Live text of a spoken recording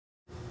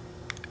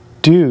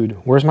Dude,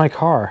 where's my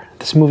car?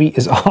 This movie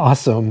is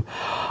awesome.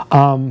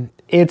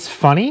 It's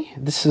funny.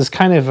 This is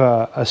kind of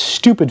a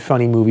stupid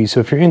funny movie. So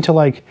if you're into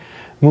like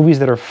movies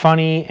that are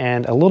funny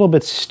and a little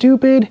bit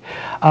stupid,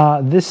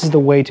 this is the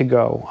way to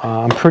go.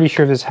 I'm pretty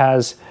sure this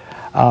has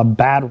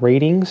bad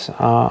ratings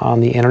on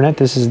the internet.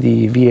 This is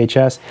the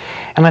VHS.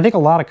 And I think a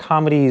lot of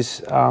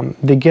comedies,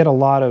 they get a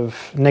lot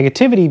of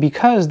negativity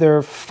because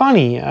they're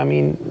funny. I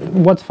mean,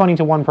 what's funny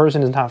to one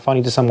person is not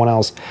funny to someone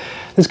else.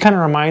 This kind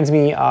of reminds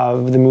me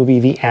of the movie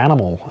The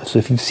Animal. So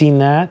if you've seen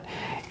that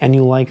and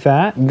you like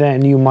that,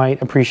 then you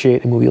might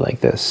appreciate a movie like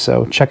this.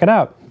 So check it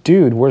out.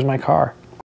 Dude, where's my car?